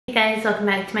Hey guys, welcome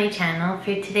back to my channel.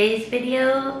 For today's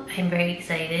video, I'm very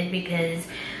excited because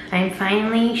I'm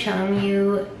finally showing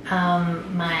you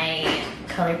my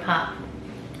ColourPop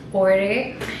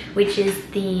order, which is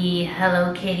the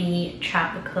Hello Kitty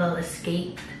Tropical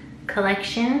Escape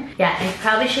collection. Yeah, I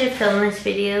probably should have filmed this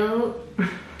video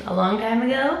a long time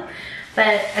ago,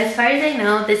 but as far as I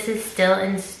know, this is still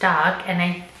in stock, and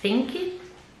I think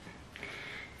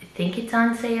it's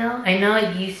on sale. I know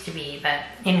it used to be, but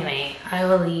anyway, I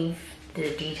will leave the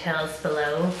details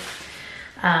below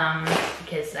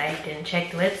because I didn't check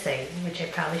the website, which I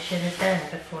probably should have done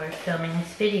before filming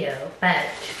this video. But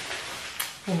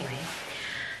anyway,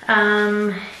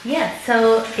 yeah,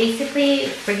 so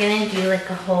basically we're gonna do like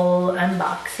a whole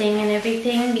unboxing and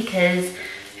everything because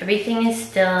everything is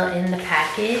still in the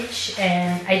package,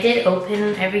 and I did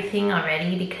open everything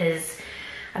already because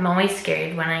I'm always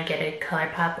scared when I get a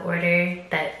ColourPop order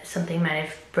that something might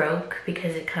have broke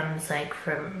because it comes like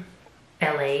from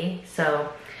LA.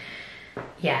 So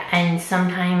yeah, and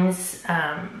sometimes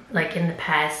like in the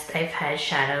past I've had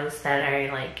shadows that are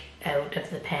like out of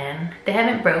the pan. They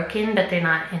haven't broken, but they're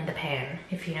not in the pan,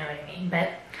 if you know what I mean. But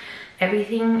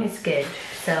everything is good.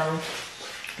 So,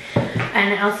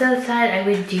 and I also thought I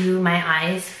would do my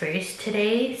eyes first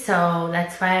today, so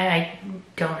that's why I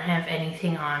don't have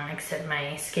anything on except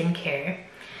my skincare.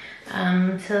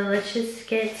 So let's just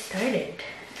get started.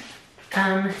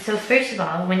 So first of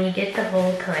all, when you get the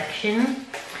whole collection,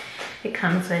 it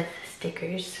comes with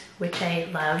stickers, which I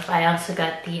love. I also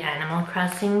got the Animal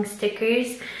Crossing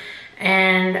stickers,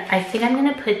 and I think I'm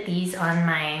gonna put these on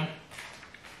my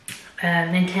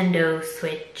Nintendo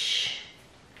Switch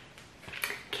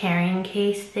carrying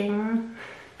case thing.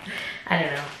 I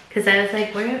don't know, because I was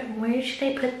like, where should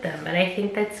I put them? But I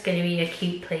think that's gonna be a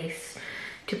cute place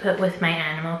to put with my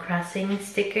Animal Crossing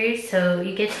stickers. So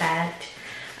you get that,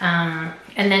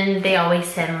 and then they always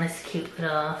send this cute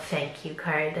little thank you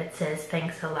card that says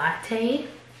thanks a latte,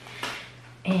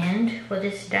 and we'll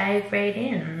just dive right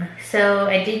in. So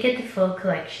I did get the full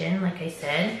collection, like I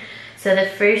said. So the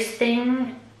first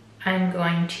thing I'm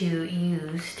going to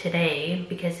use today,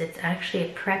 because it's actually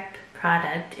a prep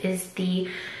product, is the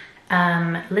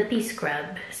lippy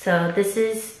scrub. So this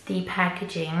is the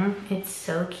packaging. It's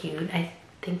so cute. I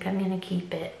think I'm gonna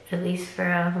keep it at least for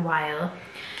a while.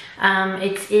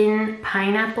 It's in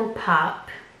Pineapple Pop,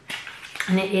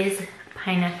 and it is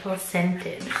pineapple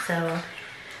scented. So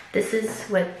this is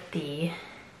what the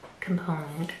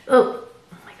component, oh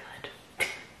my god,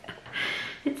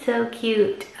 it's so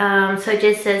cute. So it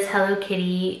just says Hello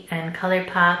Kitty and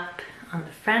ColourPop on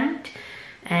the front,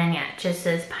 and yeah, it just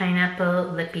says pineapple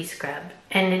lippy scrub,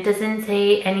 and it doesn't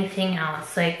say anything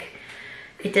else. Like,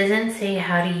 it doesn't say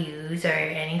how to use or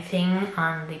anything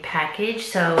on the package.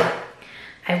 So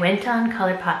I went on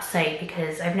ColourPop's site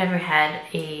because I've never had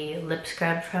a lip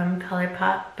scrub from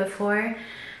ColourPop before,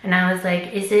 and I was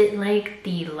like, is it like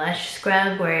the Lush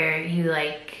scrub where you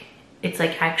like, it's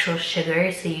like actual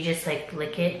sugar, so you just like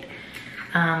lick it?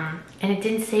 And it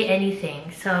didn't say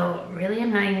anything, so really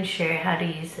I'm not even sure how to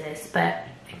use this. But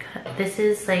this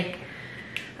is like,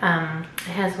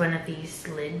 it has one of these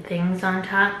lid things on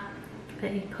top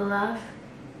that you pull off.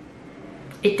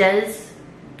 It does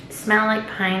smell like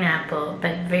pineapple,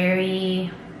 but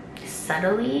very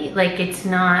subtly. Like, it's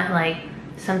not like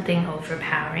something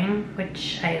overpowering,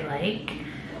 which I like.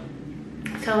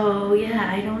 So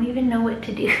yeah, I don't even know what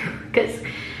to do, because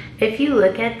if you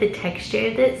look at the texture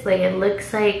of this, like, it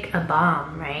looks like a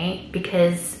balm, right?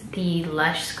 Because the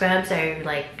Lush scrubs are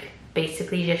like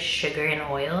basically just sugar and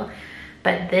oil,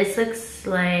 but this looks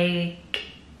like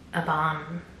a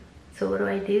balm. So what do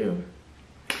I do?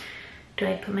 Do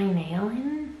I put my nail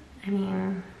in? I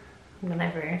mean,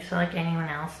 whatever, so like anyone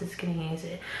else is gonna use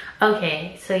it.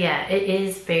 Okay, so yeah, it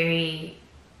is very,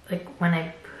 like, when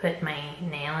I put my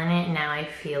nail in it, now I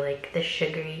feel like the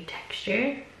sugary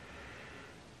texture.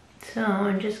 So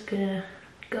I'm just gonna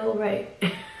go right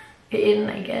in,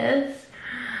 I guess.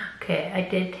 Okay, I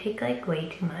did take like way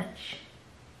too much.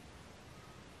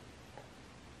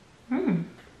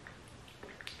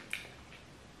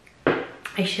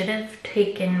 I should have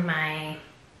taken my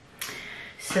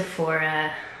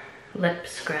Sephora lip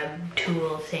scrub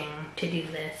tool thing to do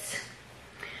this.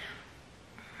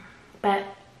 But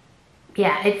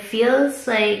yeah, it feels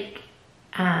like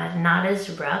not as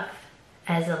rough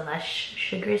as a Lush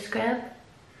sugar scrub.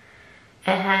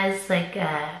 It has like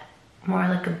a more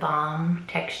like a balm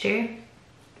texture,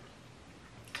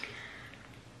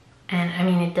 and I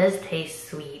mean, it does taste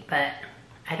sweet, but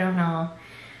I don't know.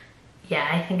 Yeah,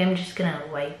 I think I'm just gonna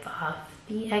wipe off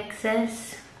the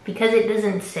excess because it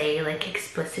doesn't say like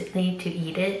explicitly to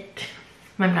eat it.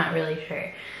 I'm not really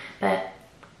sure, but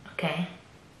okay?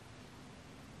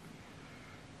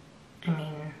 I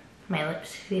mean, my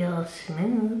lips feel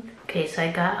smooth. Okay, so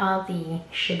I got all the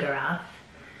sugar off.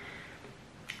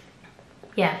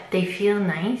 Yeah, they feel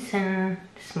nice and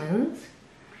smooth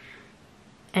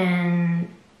and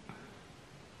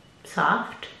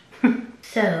soft.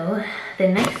 So the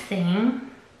next thing,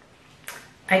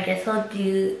 I guess I'll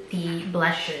do the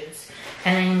blushes.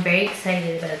 And I'm very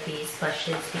excited about these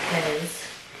blushes because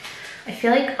I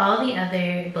feel like all the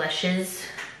other blushes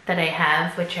that I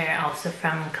have, which are also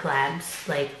from collabs,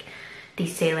 like the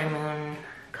Sailor Moon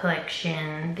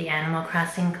collection, the Animal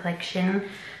Crossing collection,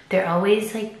 they're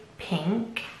always like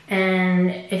pink.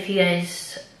 And if you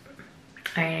guys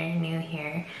are new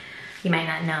here, you might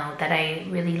not know that I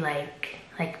really like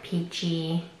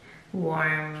peachy,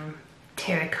 warm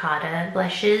terracotta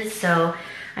blushes. So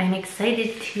I'm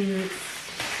excited to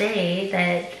say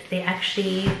that they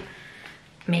actually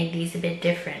made these a bit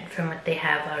different from what they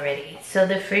have already. So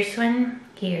the first one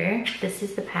here, this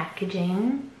is the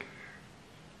packaging.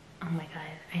 Oh my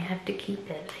god, I have to keep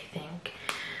it, I think.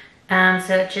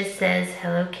 So it just says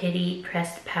Hello Kitty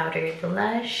Pressed Powder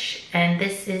Blush, and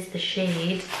this is the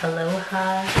shade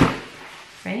Aloha,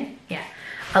 right? Yeah,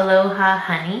 Aloha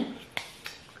Honey.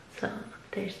 So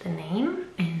there's the name,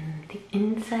 and the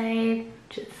inside,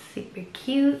 just super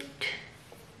cute.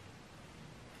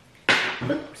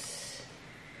 Oops.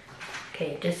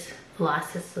 Okay, just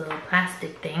lost this little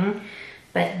plastic thing,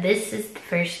 but this is the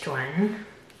first one,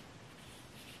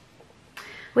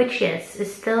 which yes,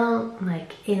 is still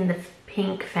like in the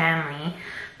pink family,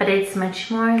 but it's much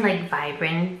more like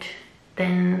vibrant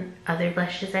than other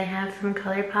blushes I have from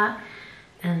ColourPop.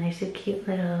 And there's a cute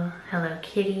little Hello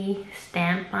Kitty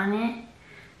stamp on it,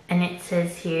 and it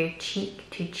says here cheek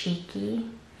to cheeky,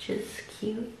 which is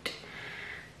cute.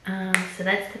 So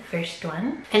that's the first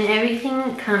one, and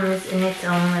everything comes in its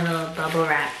own little bubble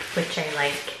wrap, which I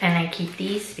like, and I keep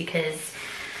these because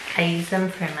I use them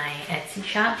for my Etsy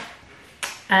shop.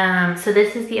 So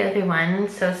this is the other one,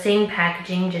 so same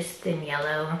packaging, just in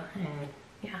yellow, and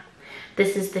yeah,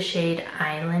 this is the shade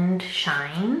Island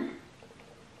Shine.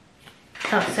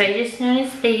 Oh, so I just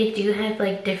noticed they do have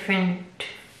like different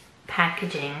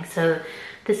packaging. So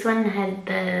this one had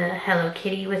the Hello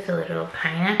Kitty with a little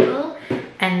pineapple,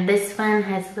 and this one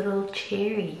has a little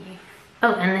cherry.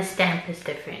 Oh, and the stamp is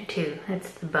different too. It's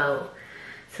the bow.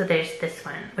 So there's this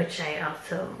one, which I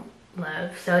also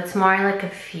love. So it's more like a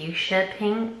fuchsia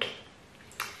pink.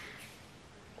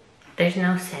 There's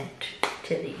no scent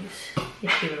to these,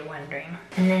 if you were wondering.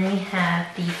 And then we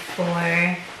have the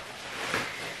 4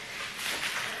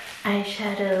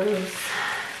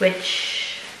 eyeshadows,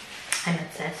 which I'm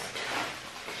obsessed.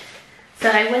 So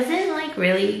I wasn't like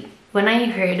really, when I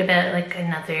heard about like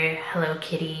another Hello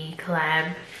Kitty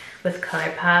collab with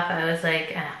ColourPop, I was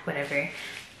like, whatever.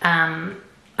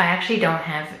 I actually don't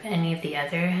have any of the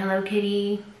other Hello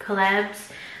Kitty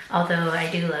collabs, although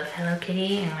I do love Hello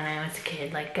Kitty, and when I was a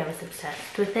kid, like I was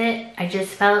obsessed with it. I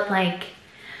just felt like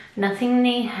nothing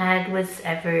they had was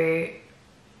ever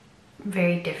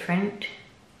very different,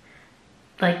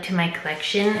 like to my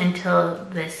collection, until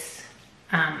this,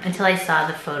 until I saw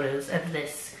the photos of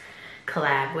this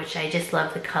collab, which I just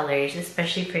love the colors,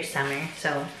 especially for summer.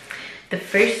 So the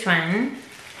first one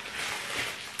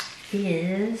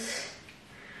is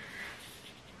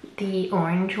the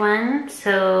orange one.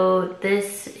 So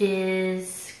this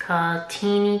is called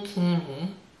Teeny Keeny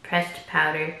Pressed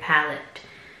Powder Palette.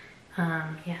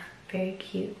 Yeah, very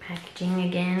cute packaging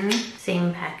again.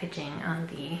 Same packaging on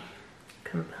the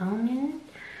component.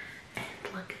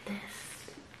 And look at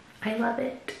this. I love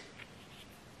it.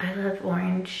 I love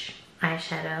orange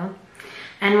eyeshadow.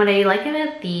 And what I like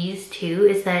about these too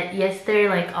is that yes, they're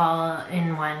like all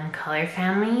in one color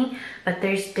family, but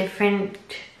there's different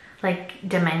like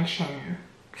dimension.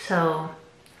 So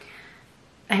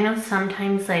I know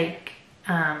sometimes like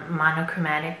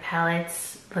monochromatic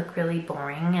palettes look really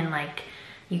boring and like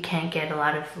you can't get a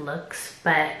lot of looks,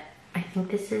 but I think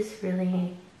this is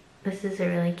a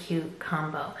really cute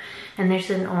combo. And there's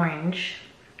an orange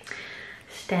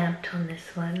stamped on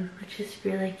this one, which is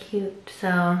really cute.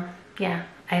 So yeah,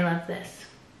 I love this.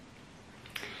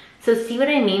 So see what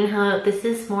I mean? How this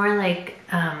is more like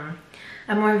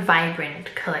a more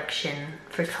vibrant collection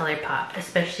for ColourPop,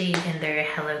 especially in their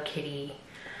Hello Kitty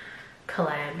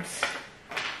collabs,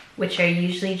 which are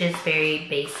usually just very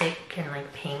basic and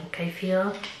like pink, I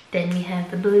feel. Then we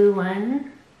have the blue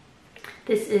one.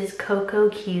 This is Cocoa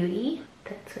Cutie.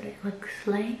 That's what it looks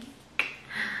like.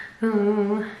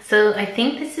 Ooh. So I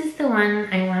think this is the one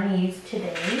I want to use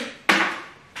today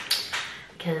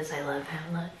because I love how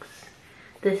it looks.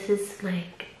 This is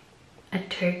like a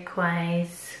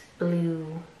turquoise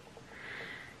blue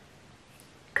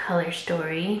Color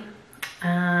Story.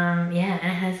 Yeah, and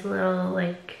it has a little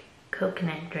like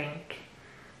coconut drink.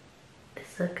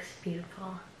 This looks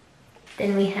beautiful.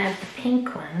 Then we have the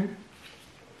pink one.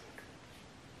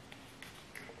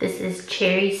 This is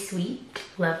Cherry Sweet.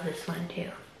 Love this one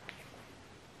too.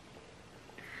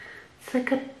 It's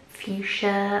like a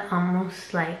fuchsia,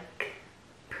 almost like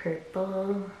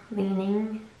purple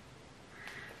leaning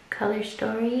Color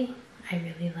Story. I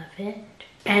really love it.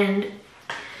 And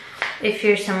if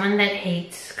you're someone that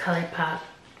hates ColourPop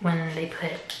when they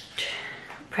put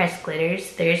pressed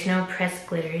glitters, there's no pressed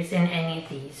glitters in any of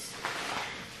these.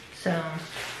 So,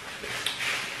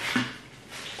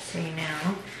 just so you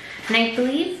know. And I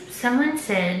believe someone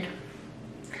said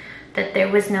that there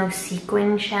was no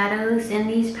sequin shadows in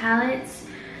these palettes,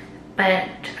 but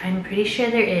I'm pretty sure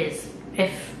there is.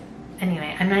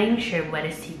 Anyway, I'm not even sure what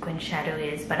a sequin shadow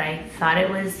is, but I thought it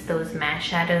was those matte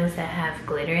shadows that have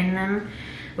glitter in them,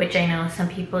 which I know some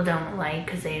people don't like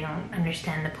because they don't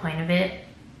understand the point of it,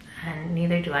 and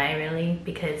neither do I really,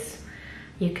 because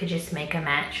you could just make a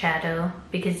matte shadow,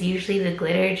 because usually the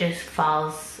glitter just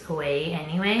falls away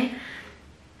anyway.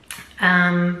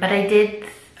 But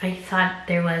I thought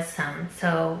there was some,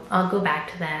 so I'll go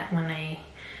back to that when I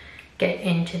get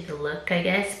into the look, I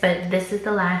guess. But this is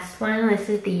the last one. This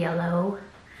is the yellow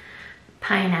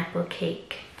pineapple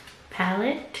cake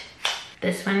palette.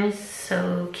 This one is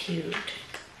so cute.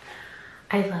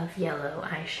 I love yellow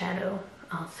eyeshadow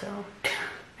also.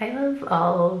 I love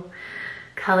all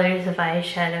colors of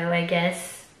eyeshadow, I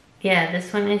guess. Yeah,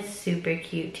 this one is super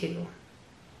cute too.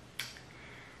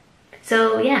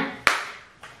 So yeah,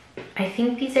 I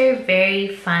think these are very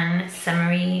fun,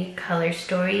 summery color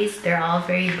stories. They're all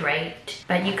very bright,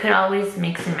 but you could always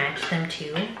mix and match them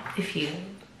too if you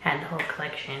had the whole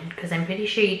collection, because I'm pretty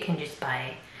sure you can just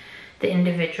buy the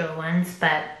individual ones.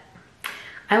 But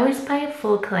I always buy a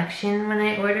full collection when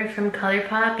I order from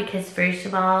ColourPop, because first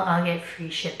of all, I'll get free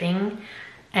shipping,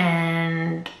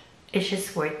 and it's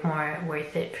just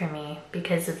worth it for me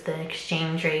because of the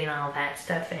exchange rate and all that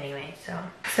stuff anyway. So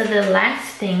the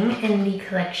last thing in the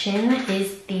collection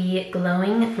is the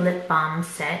glowing lip balm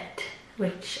set,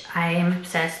 which I am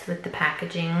obsessed with the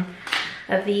packaging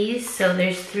of these. So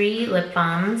there's 3 lip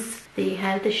balms. They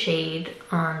have the shade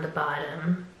on the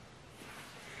bottom.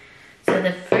 So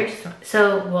the first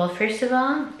one, well, first of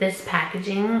all, this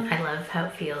packaging, I love how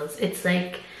it feels. It's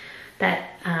like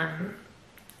that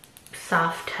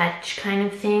soft touch kind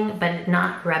of thing, but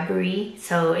not rubbery,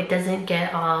 so it doesn't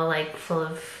get all like full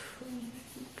of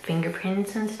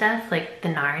fingerprints and stuff like the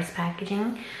NARS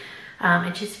packaging.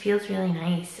 It just feels really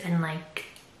nice and like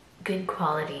good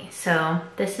quality. So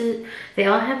this is, they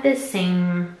all have this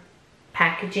same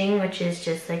packaging, which is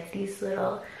just like these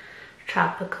little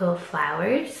tropical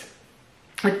flowers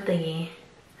with the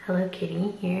Hello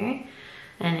Kitty here,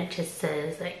 and it just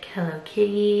says like Hello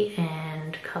Kitty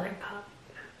and ColourPop.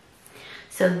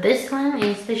 So this one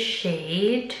is the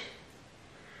shade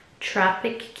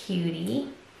Tropic Cutie.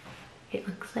 It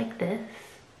looks like this.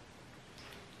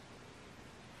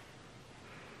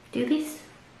 Do these,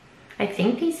 I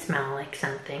think these smell like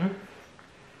something.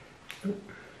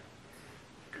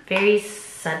 Very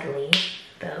subtly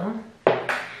though.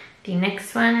 The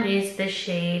next one is the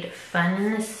shade Fun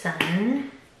in the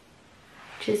Sun,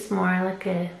 which is more like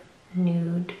a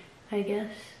nude, I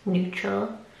guess,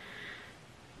 neutral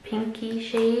pinky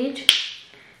shade.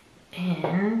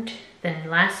 And then the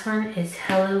last one is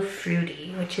Hello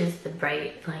Fruity, which is the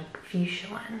bright like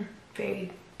fuchsia one.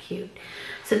 Very cute.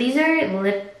 So these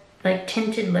are like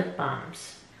tinted lip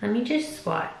balms. Let me just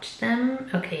swatch them.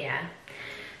 Okay, yeah.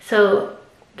 So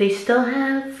they still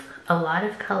have a lot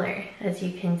of color, as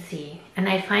you can see, and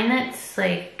I find that's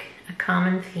like a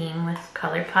common theme with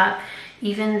ColourPop.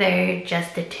 Even their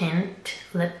Just a Tint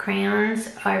lip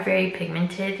crayons are very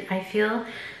pigmented, I feel.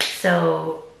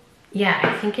 So yeah,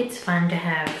 I think it's fun to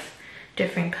have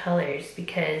different colors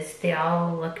because they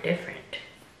all look different.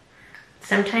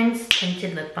 Sometimes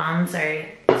tinted lip balms are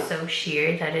so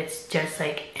sheer that it's just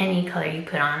like any color you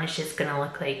put on, it's just gonna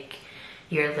look like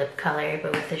your lip color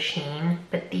but with a sheen.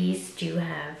 But these do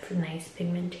have nice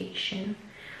pigmentation.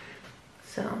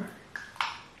 So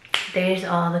there's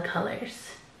all the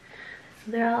colors.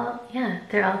 So they're all, yeah,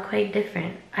 they're all quite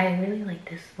different. I really like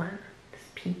this one, this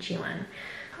peachy one.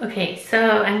 Okay,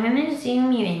 so I'm gonna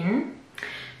zoom you in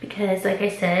because like I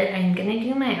said, I'm gonna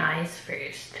do my eyes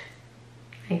first,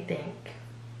 I think.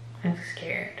 I'm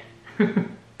scared.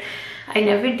 I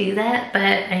never do that, but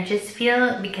I just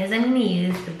feel because I'm gonna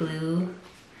use the blue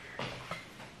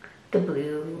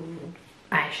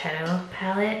eyeshadow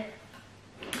palette,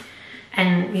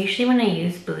 and usually when I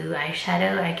use blue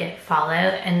eyeshadow I get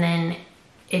fallout, and then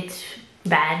it's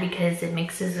bad because it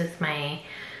mixes with my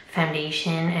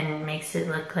foundation and makes it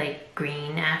look like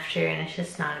green after, and it's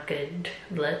just not a good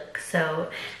look. So,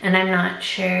 and I'm not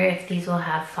sure if these will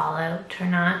have fallout or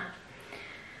not.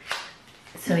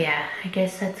 So yeah, I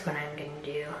guess that's what I'm gonna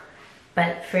do.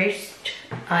 But first,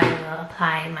 I will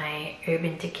apply my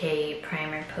Urban Decay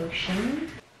Primer Potion.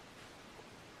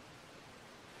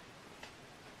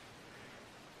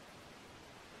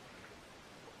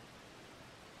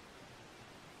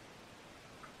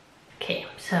 Okay,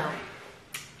 so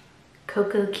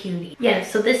Cocoa Cutie. Yeah,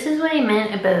 so this is what I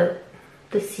meant about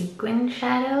the sequin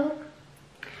shadow.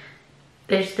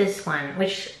 There's this one,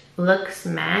 which looks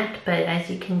matte, but as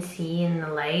you can see in the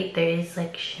light, there is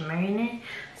like shimmer in it.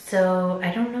 So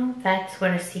I don't know if that's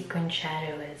what a sequin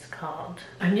shadow is called.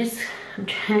 I'm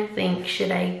trying to think,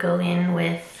 should I go in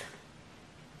with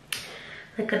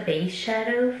like a base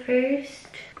shadow first?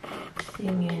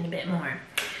 Zoom you in a bit more.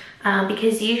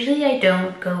 Because usually I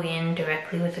don't go in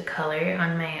directly with a color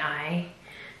on my eye.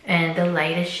 And the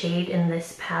lightest shade in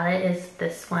this palette is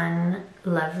this one,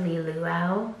 Lovely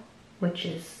Luau, which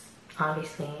is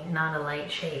obviously not a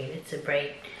light shade. It's a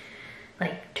bright,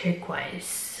 like turquoise.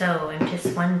 So I'm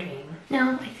just wondering.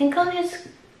 No, I think I'll just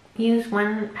use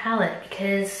one palette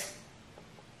because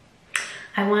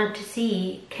I want to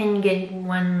see, can you get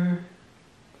one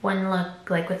look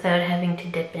like without having to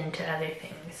dip into other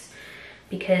things.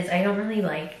 Because I don't really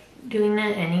like doing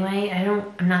that anyway.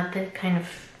 I'm not the kind of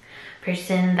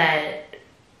person that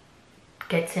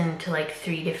gets into like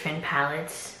 3 different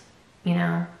palettes, you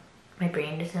know? My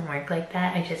brain doesn't work like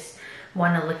that. I just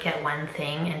want to look at one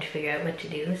thing and figure out what to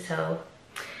do. So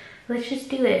let's just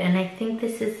do it. And I think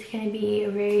this is going to be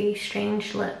a very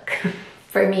strange look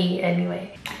for me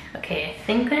anyway. Okay, I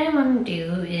think what I want to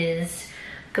do is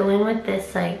go in with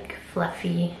this like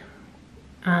fluffy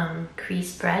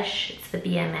crease brush. It's the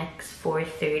BMX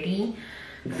 430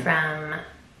 from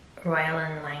Royal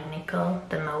and Langnickel,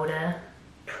 the Moda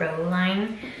Pro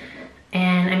line.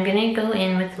 And I'm gonna go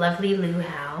in with Lovely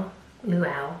Luau. I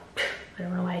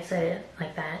don't know why I said it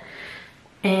like that.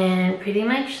 And pretty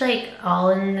much like all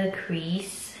in the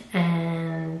crease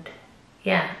and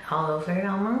yeah, all over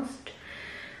almost.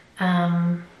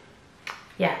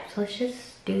 Yeah, so let's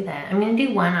just do that. I'm gonna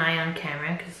do one eye on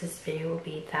camera because this video will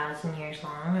be 1,000 years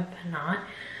long if not.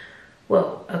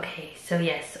 Whoa, okay, so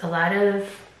yes, a lot of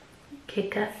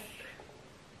kick up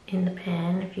in the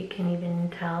pan, if you can even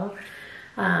tell.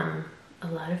 A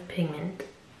lot of pigment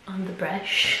on the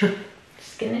brush.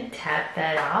 Just gonna tap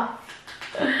that off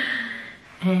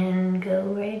and go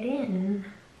right in.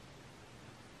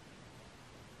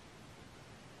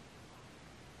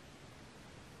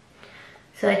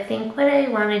 So I think what I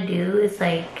want to do is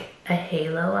like a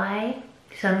halo eye.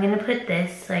 So I'm going to put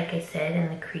this, like I said, in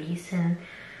the crease and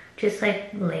just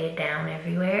like lay it down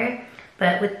everywhere.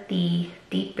 But with the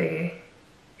deeper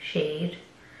shade,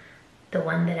 the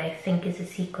one that I think is a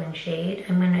sequin shade,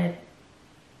 I'm going to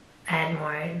add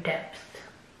more depth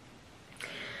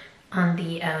on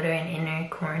the outer and inner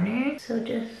corner. So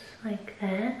just like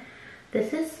that.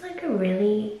 This is like a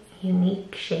really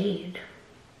unique shade.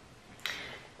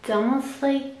 It's almost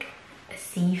like a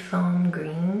seafoam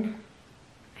green.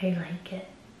 I like it.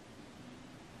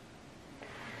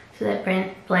 So that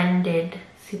blended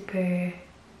super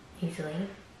easily.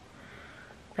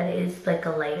 But it is like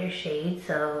a lighter shade,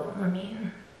 so I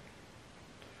mean,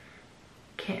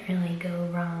 can't really go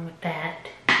wrong with that.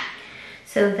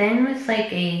 So then with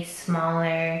like a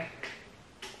smaller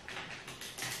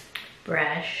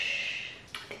brush,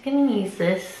 I think I'm gonna use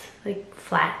this like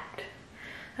flat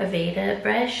Aveda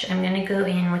brush. I'm gonna go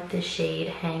in with the shade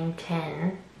Hang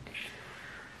 10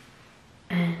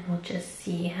 and we'll just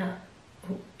see how,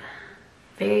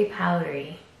 very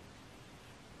powdery,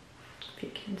 if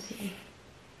you can see.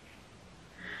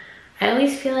 I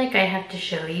always feel like I have to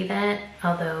show you that,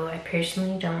 although I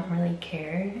personally don't really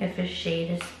care if a shade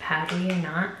is powdery or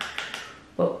not.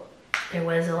 Whoa, there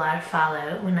was a lot of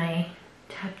fallout when I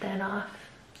tapped that off.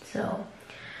 So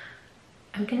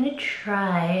I'm gonna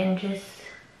try and just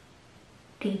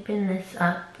deepen this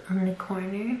up on the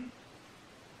corner.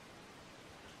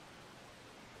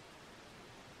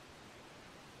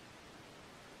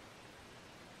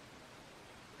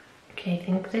 Okay, I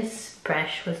think this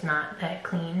brush was not that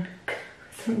clean.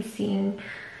 So I'm seeing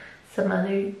some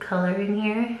other color in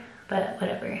here, but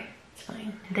whatever, it's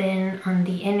fine. Then on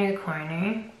the inner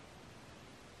corner,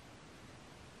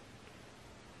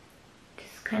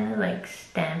 just kind of like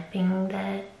stamping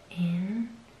that in.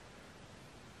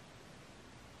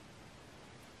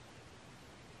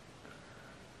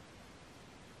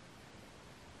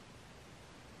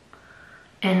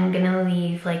 And I'm gonna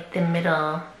leave like the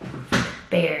middle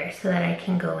bare so that I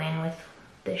can go in with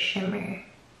the shimmer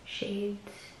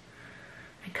shades.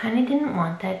 I kind of didn't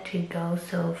want that to go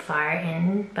so far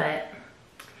in, but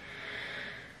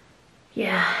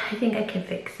yeah, I think I can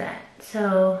fix that.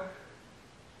 So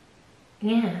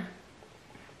yeah.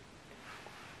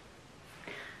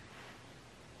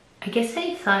 I guess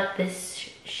I thought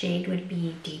this shade would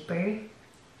be deeper,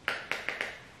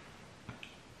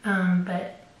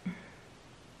 but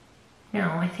no,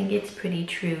 I think it's pretty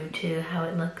true to how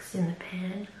it looks in the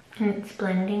pan. And it's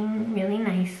blending really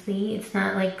nicely. It's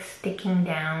not like sticking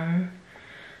down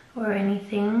or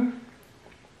anything.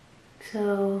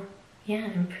 So yeah,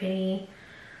 I'm pretty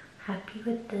happy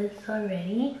with this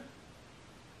already.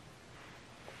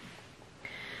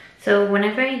 So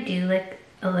whenever I do like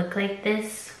a look like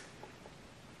this,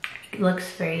 it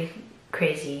looks very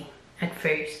crazy at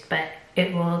first, but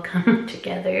it will come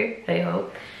together, I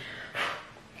hope.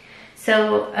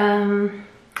 So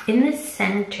in the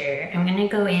center, I'm gonna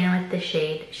go in with the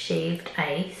shade Shaved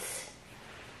Ice.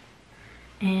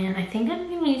 And I think I'm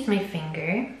gonna use my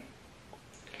finger.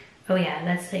 Oh yeah,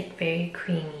 that's like very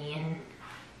creamy and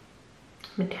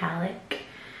metallic.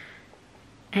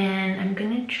 And I'm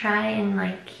gonna try and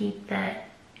like keep that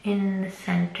in the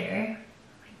center,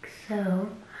 like so.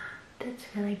 That's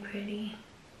really pretty.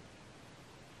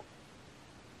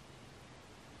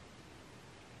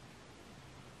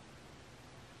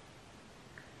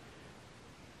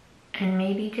 And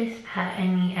maybe just pat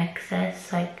any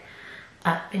excess like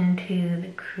up into the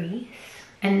crease.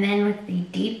 And then with the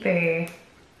deeper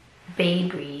Bay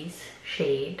Breeze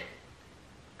shade,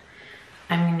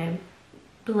 I'm gonna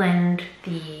blend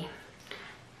the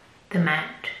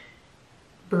matte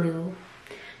blue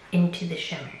into the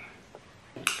shimmer.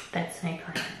 That's my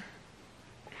plan.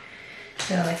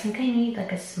 So I think I need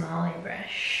like a smaller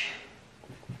brush,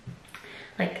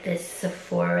 like this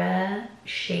Sephora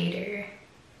shader,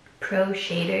 Pro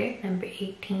Shader number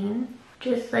 18,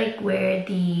 just like where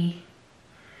the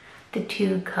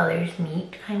two colors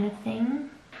meet kind of thing.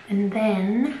 And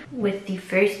then with the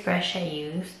first brush I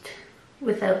used,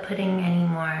 without putting any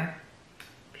more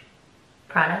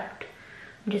product,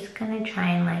 I'm just gonna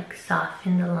try and like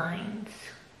soften the lines.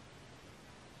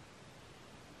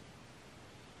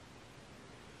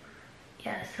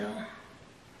 Yeah, so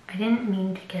I didn't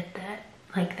mean to get that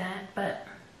like that, but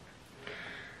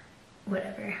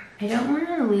whatever. I don't want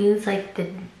to lose like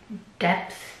the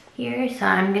depth here, so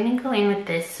I'm gonna go in with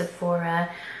this Sephora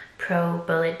Pro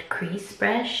Bullet Crease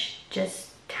brush.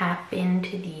 Just tap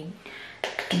into the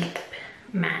deep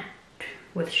matte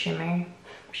with shimmer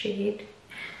shade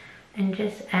and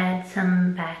just add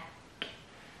some back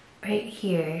right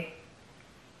here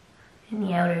in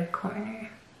the outer corner.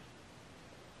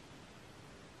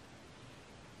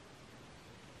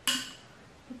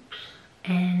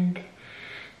 And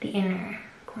the inner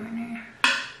corner.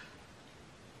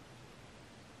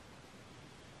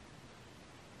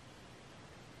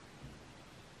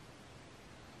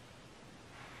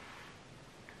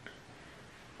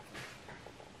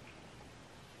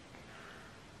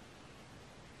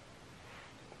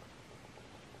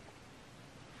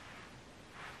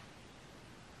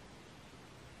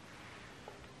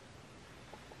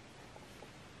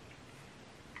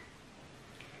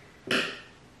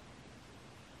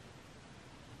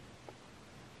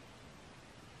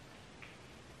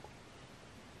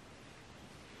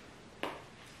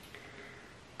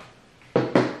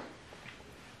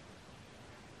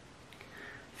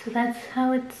 So that's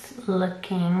how it's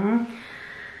looking.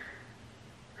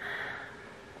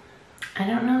 I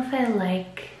don't know if I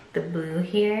like the blue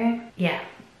here. Yeah,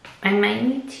 I might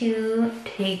need to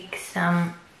take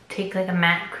like a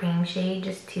matte cream shade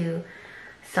just to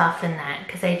soften that,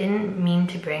 because I didn't mean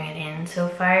to bring it in so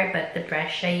far, but the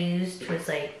brush I used was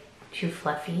like too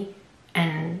fluffy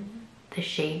and the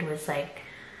shade was like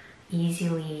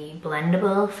easily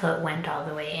blendable, so it went all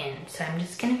the way in. So I'm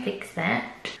just gonna fix that.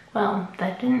 Well,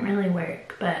 that didn't really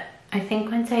work, but I think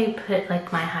once I put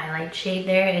like my highlight shade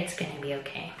there, it's gonna be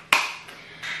okay.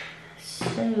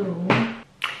 So, I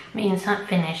mean, it's not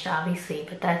finished obviously,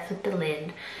 but that's what the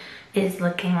lid is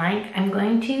looking like. I'm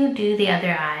going to do the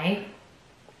other eye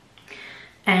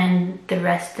and the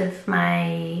rest of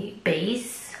my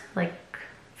base, like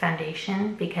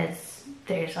foundation, because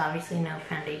there's obviously no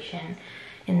foundation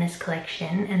in this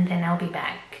collection, and then I'll be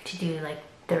back to do like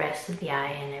the rest of the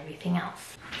eye and everything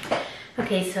else.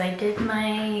 Okay, so I did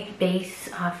my base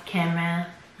off camera,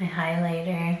 my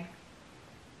highlighter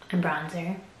and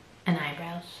bronzer and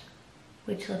eyebrows,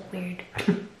 which look weird.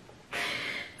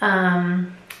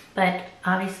 But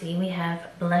obviously we have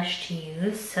blush to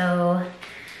use, so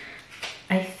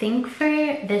I think for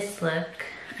this look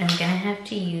I'm gonna have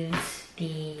to use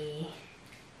the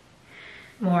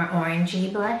more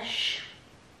orangey blush,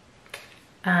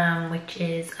 which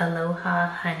is Aloha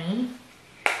Honey.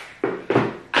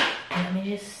 Let me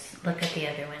just look at the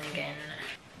other one again.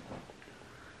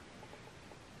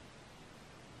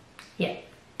 Yeah,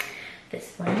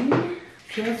 this one.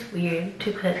 Feels weird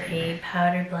to put a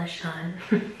powder blush on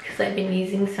because I've been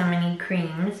using so many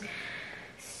creams.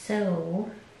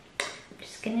 So I'm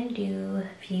just gonna do a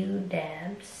few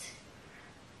dabs.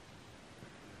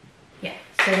 Yeah,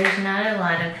 so there's not a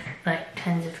lot of like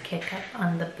tons of kick up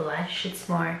on the blush. It's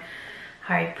more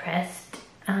hard pressed.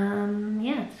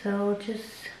 Yeah, so I'll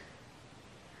just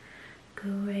go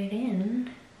right in.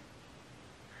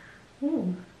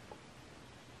 Ooh.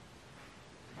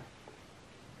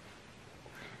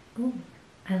 Ooh,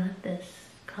 I love this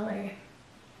color.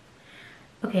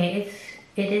 Okay,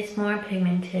 it is more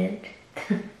pigmented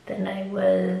than I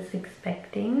was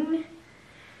expecting.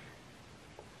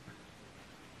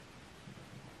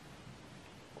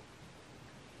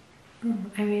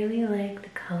 Ooh, I really like the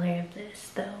color of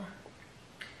this though.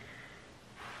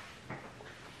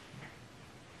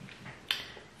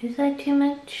 Is that too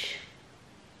much?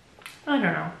 I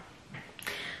don't know.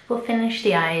 We'll finish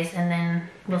the eyes and then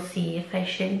we'll see if I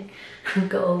should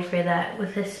go over that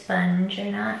with a sponge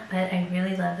or not, but I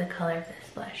really love the color of this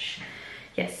blush.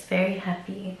 Yes, very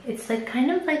happy. It's like kind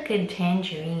of like a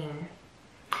tangerine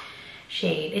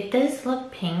shade. It does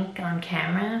look pink on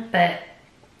camera, but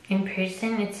in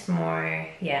person it's more,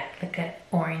 yeah, like an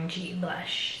orangey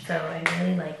blush. So I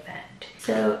really like that.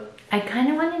 So I kind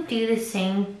of want to do the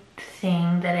same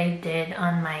thing that I did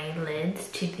on my lids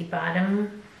to the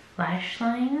bottom lash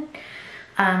line.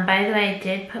 By the way, I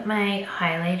did put my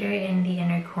highlighter in the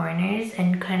inner corners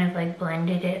and kind of like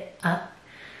blended it up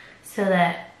so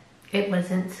that it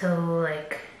wasn't so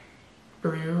like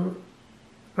blue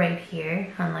right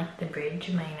here on like the bridge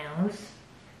of my nose.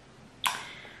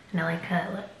 And I like how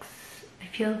it looks. I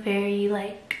feel very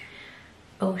like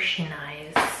ocean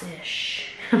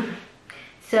eyes-ish.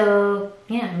 So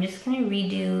yeah, I'm just gonna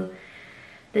redo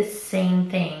the same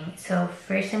thing. So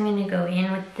first I'm gonna go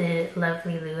in with the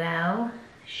Lovely Luau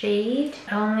shade.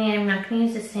 Only I'm not gonna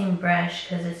use the same brush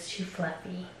because it's too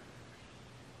fluffy.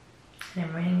 And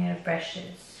I'm running out of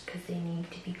brushes because they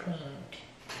need to be cleaned.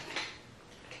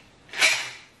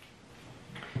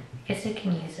 I guess I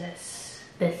can use this.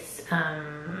 This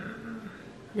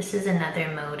is another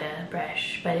Moda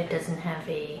brush, but it doesn't have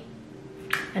a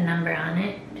number on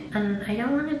it. And I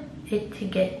don't want it to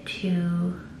get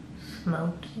too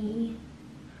smoky.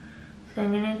 So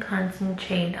I'm gonna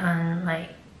concentrate on like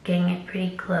getting it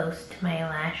pretty close to my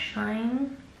lash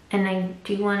line. And I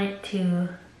do want it to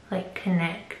like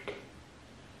connect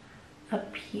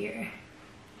up here.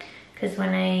 Because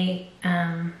when I,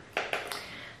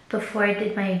 before I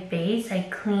did my base, I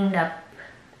cleaned up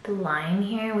the line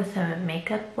here with a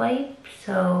makeup wipe.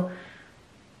 So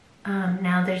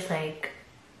now there's like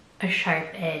a sharp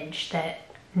edge that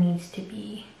needs to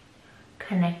be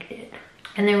connected.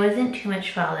 And there wasn't too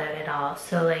much fallout at all.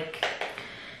 So like,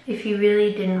 if you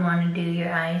really didn't want to do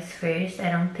your eyes first,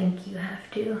 I don't think you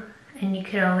have to. And you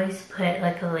could always put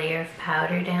like a layer of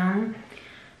powder down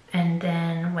and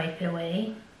then wipe it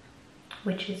away,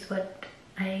 which is what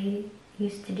I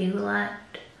used to do a lot.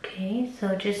 Okay,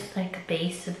 so just like a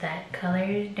base of that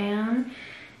color down.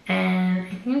 And I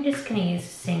think I'm just gonna use the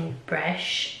same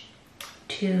brush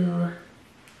to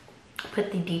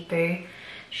put the deeper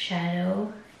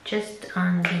shadow just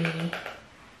on the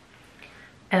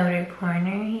outer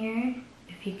corner here,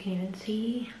 if you can even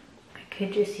see. I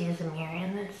could just use a mirror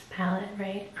in this palette,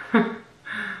 right?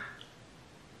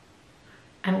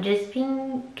 I'm just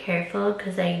being careful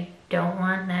because I don't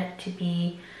want that to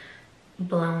be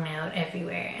blown out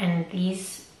everywhere. And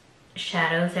these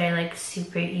shadows are like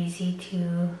super easy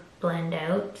to blend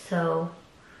out. So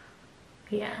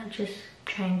yeah, just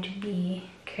trying to be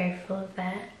careful of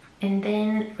that. And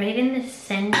then right in the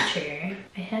center,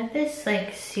 I have this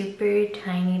like super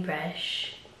tiny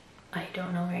brush. I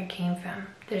don't know where it came from.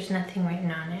 There's nothing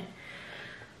written on it.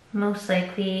 Most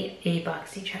likely a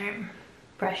BoxyCharm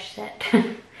brush set. So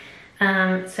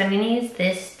I'm gonna use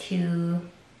this to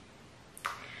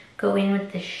go in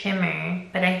with the shimmer,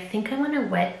 but I think I wanna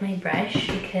wet my brush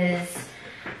because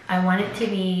I want it to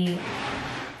be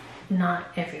not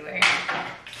everywhere.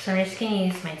 So I'm just gonna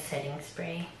use my setting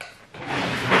spray.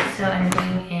 So I'm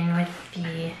going in with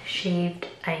the Shaved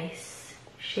Ice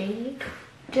shade.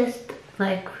 Just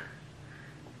like,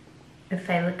 if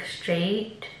I look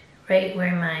straight, right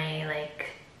where my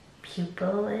like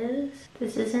pupil is.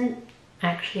 This isn't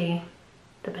actually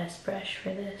the best brush for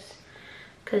this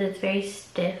because it's very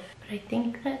stiff, but I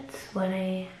think that's what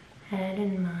I had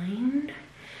in mind.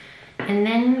 And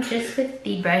then just with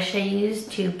the brush I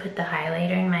used to put the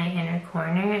highlighter in my inner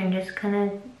corner and just kind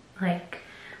of like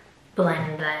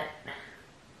blend that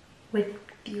with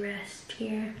the rest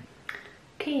here.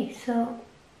 Okay, so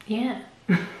yeah.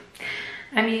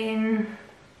 I mean,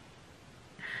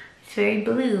 it's very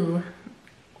blue,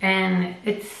 and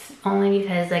it's only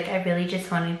because like I really just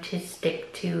wanted to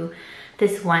stick to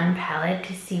this one palette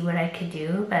to see what I could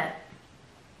do. But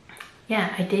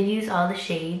yeah, I did use all the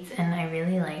shades and I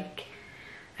really liked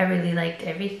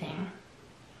everything.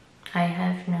 I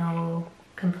have no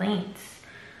complaints.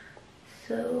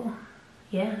 So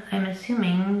yeah, I'm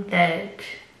assuming that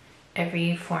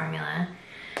every formula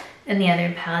in the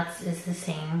other palettes is the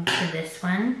same for this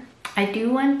one. I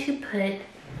do want to put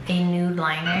a nude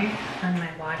liner on my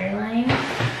waterline.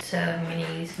 So I'm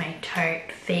gonna use my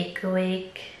Tarte Fake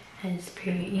Awake as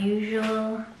per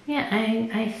usual. Yeah,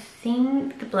 I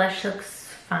think the blush looks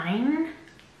fine.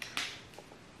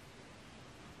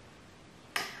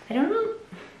 I don't know.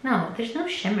 No, there's no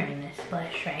shimmer in this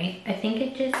blush, right? I think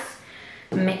it just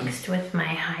mixed with my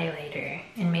highlighter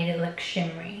and made it look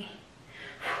shimmery.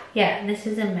 Yeah, this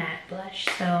is a matte blush,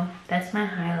 so that's my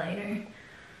highlighter.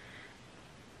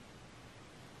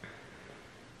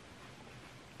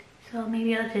 So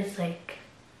maybe I'll just like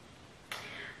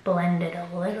blend it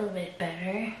a little bit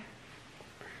better.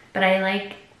 But I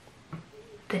like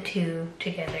the two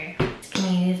together. Just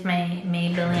gonna use my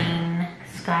Maybelline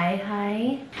Sky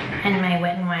High and my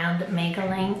Wet n Wild Mega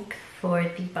Length for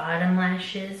the bottom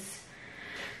lashes.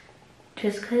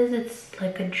 Just because it's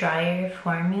like a drier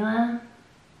formula,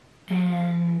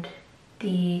 and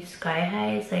the Sky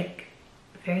High is like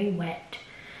very wet.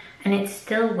 And it's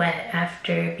still wet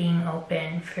after being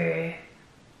open for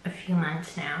a few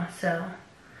months now, so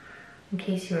in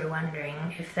case you were wondering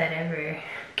if that ever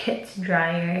gets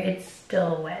drier, it's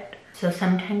still wet. So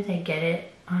sometimes I get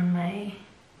it on my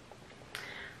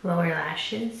lower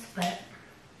lashes, but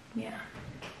yeah.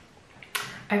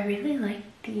 I really like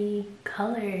the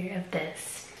color of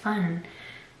this. Fun.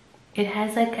 It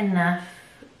has like enough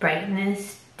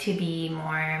brightness to be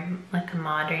more like a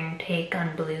modern take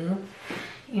on blue.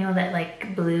 You know, that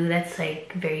like blue that's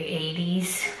like very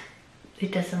 80s.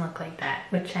 It doesn't look like that,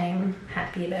 which I'm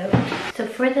happy about. So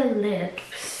for the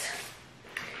lips,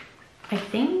 I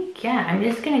think, yeah, I'm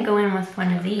just gonna go in with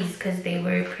one of these because they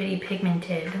were pretty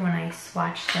pigmented when I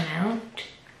swatched them out.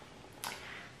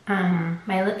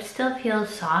 My lips still feel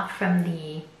soft from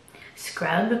the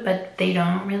scrub, but they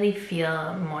don't really feel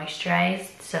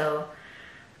moisturized. So,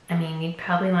 I mean, you'd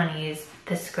probably want to use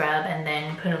the scrub and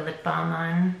then put a lip balm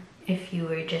on if you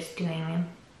were just doing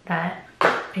that.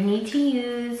 I need to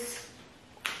use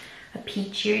a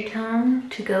peachier tone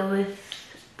to go with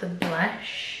the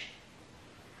blush.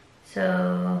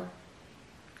 So,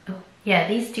 oh yeah,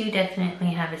 these do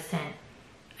definitely have a scent.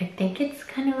 I think it's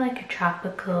kind of like a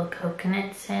tropical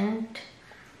coconut scent,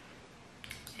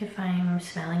 if I'm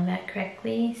smelling that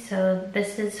correctly. So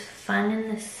this is Fun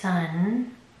in the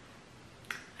Sun.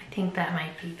 I think that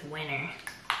might be the winner.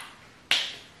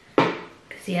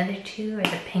 Because the other two are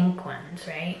the pink ones,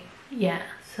 right? Yeah,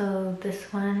 so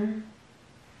this one,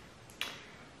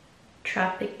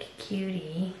 Tropic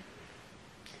Cutie.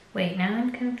 Wait, now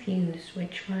I'm confused.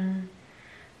 Which one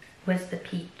was the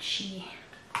peachy?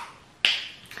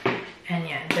 And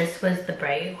yeah, this was the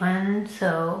bright one.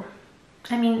 So,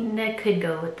 I mean, that could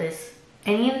go with this.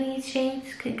 Any of these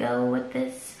shades could go with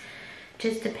this.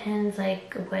 Just depends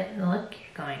like what look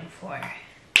you're going for.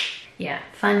 Yeah,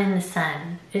 Fun in the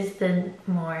Sun is the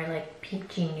more like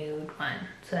peachy nude one.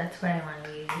 So that's what I want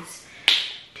to use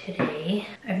today.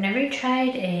 I've never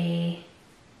tried a,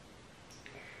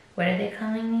 what are they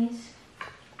calling these?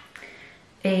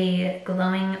 A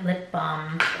glowing lip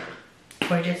balm,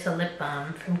 or just a lip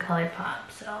balm from ColourPop,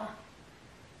 so.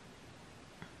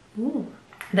 Ooh,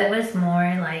 that was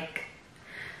more like,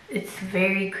 it's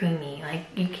very creamy. Like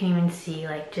you can even see,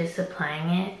 like just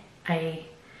applying it, I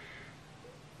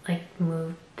like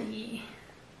moved the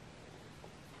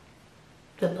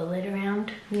bullet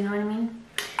around, you know what I mean?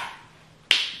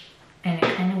 And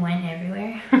it kind of went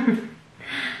everywhere.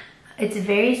 It's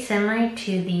very similar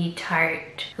to the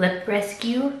Tarte Lip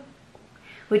Rescue,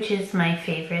 which is my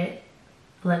favorite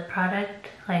lip product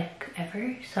like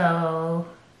ever, so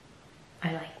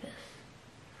I like this.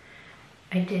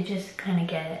 I did just kind of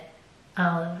get it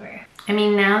all over. I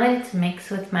mean, now that it's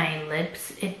mixed with my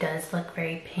lips, it does look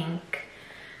very pink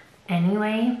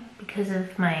anyway because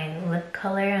of my lip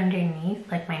color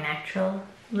underneath, like my natural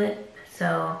lip,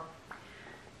 so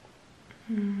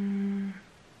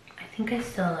I think I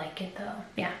still like it though.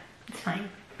 Yeah, it's fine.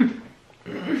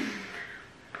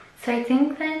 So I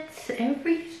think that's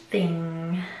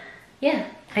everything. Yeah,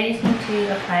 I just need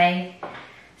to apply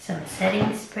some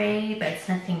setting spray, but it's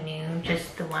nothing new,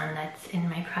 just the one that's in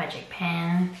my project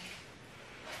pan.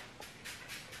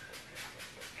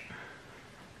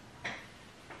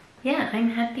 Yeah, I'm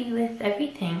happy with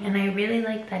everything, and I really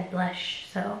like that blush,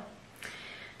 so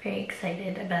very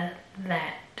excited about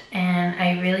that. And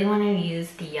I really want to use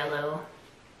the yellow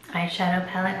eyeshadow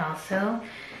palette also.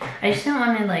 I just don't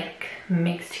want to like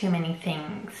mix too many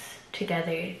things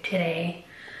together today.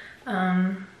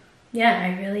 Yeah,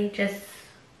 I really just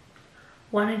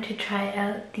wanted to try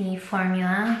out the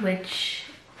formula, which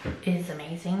is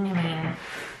amazing. I mean,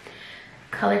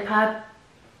 ColourPop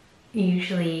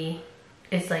usually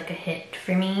is like a hit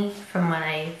for me from what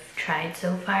I've tried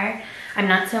so far. I'm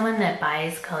not someone that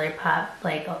buys ColourPop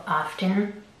like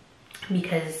often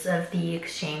because of the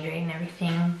exchange rate and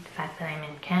everything, the fact that I'm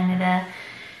in Canada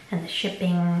and the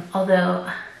shipping. Although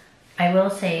I will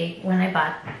say, when I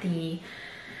bought the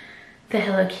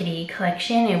Hello Kitty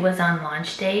collection, it was on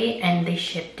launch day and they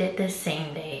shipped it the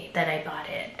same day that I bought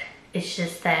it. It's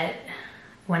just that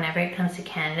whenever it comes to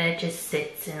Canada, it just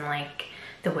sits in like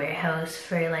the warehouse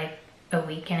for like a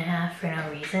week and a half for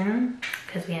no reason,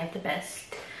 because we have the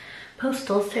best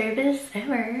postal service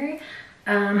ever.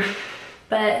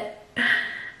 But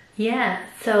yeah,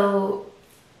 so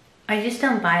I just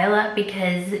don't buy a lot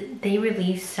because they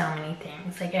release so many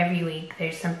things. Like every week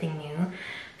there's something new.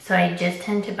 So I just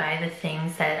tend to buy the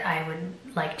things that I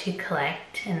would like to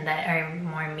collect and that are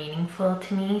more meaningful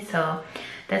to me. So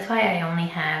that's why I only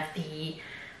have the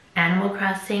Animal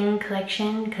Crossing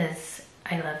collection, because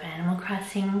I love Animal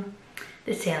Crossing.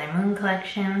 The Sailor Moon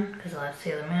collection, because I love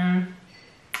Sailor Moon.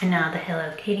 And now the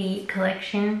Hello Kitty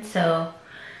collection. So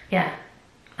yeah,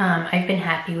 I've been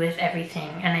happy with everything,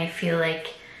 and I feel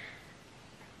like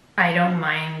I don't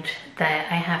mind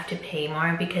that I have to pay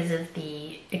more because of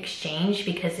the exchange,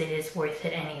 because it is worth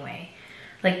it anyway.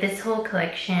 Like this whole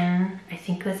collection, I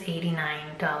think was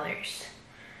 $89,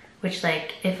 which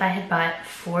like if I had bought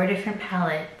 4 different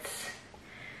palettes,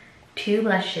 2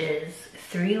 blushes,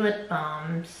 3 lip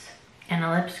balms, and a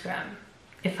lip scrub,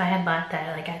 if I had bought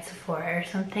that like at Sephora or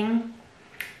something,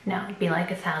 no, it'd be like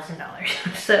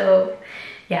 $1,000. So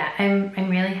yeah, I'm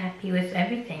really happy with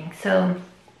everything. So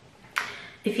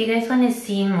if you guys want to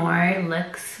see more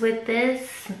looks with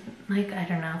this, like I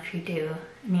don't know if you do.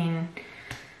 I mean,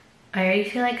 I already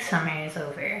feel like summer is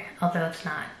over, although it's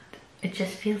not. It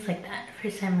just feels like that for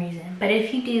some reason. But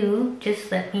if you do, just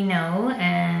let me know,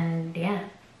 and yeah,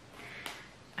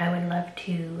 I would love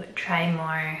to try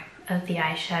more of the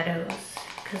eyeshadows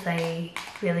because I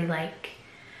really like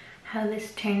how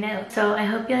this turned out. So I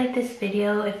hope you liked this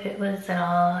video. If it was at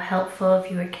all helpful,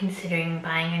 if you were considering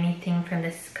buying anything from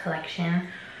this collection.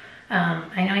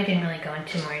 I know I didn't really go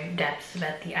into more depths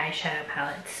about the eyeshadow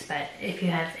palettes, but if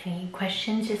you have any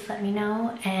questions, just let me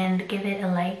know, and give it a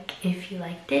like if you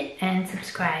liked it, and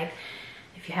subscribe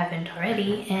if you haven't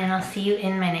already, and I'll see you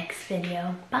in my next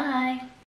video. Bye!